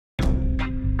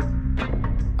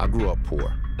I grew up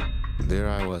poor. There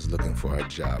I was looking for a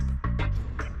job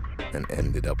and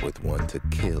ended up with one to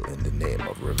kill in the name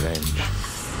of revenge.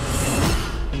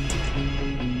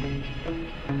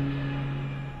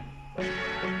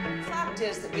 Fact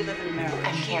is that we live in America.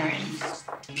 I'm Karen.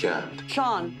 Can't.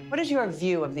 Sean, what is your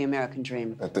view of the American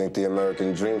dream? I think the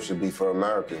American dream should be for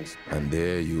Americans. And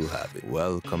there you have it.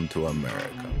 Welcome to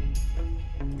America.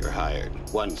 You're hired.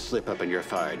 One slip up and you're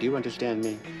fired. Do you understand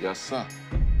me? Yes, sir.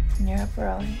 You're up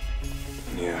early.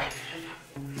 Yeah.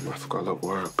 I've got to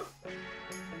work.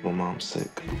 My mom's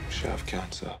sick. She have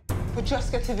cancer. We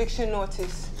just get eviction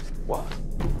notice. What?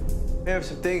 We have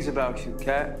some things about you,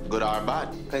 Cat. Good or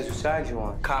bad? Depends whose side you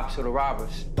on. Cops or the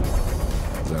robbers.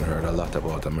 I've heard a lot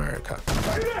about America.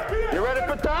 You ready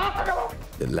for talk?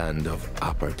 The land of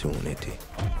opportunity.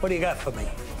 What do you got for me?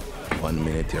 1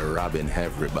 minute you're robbing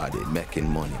everybody, making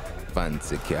money,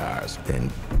 fancy cars,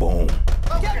 then boom.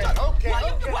 Okay.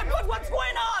 What's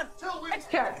going on?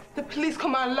 Cat, the police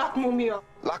come and lock mommy up.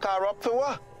 Lock her up for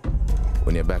what?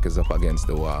 When your back is up against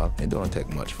the wall, it don't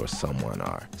take much for someone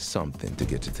or something to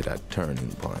get you to that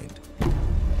turning point.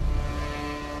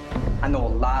 I know a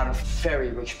lot of very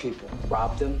rich people.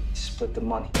 Rob them, split the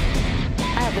money.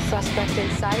 I have a suspect in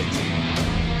sight.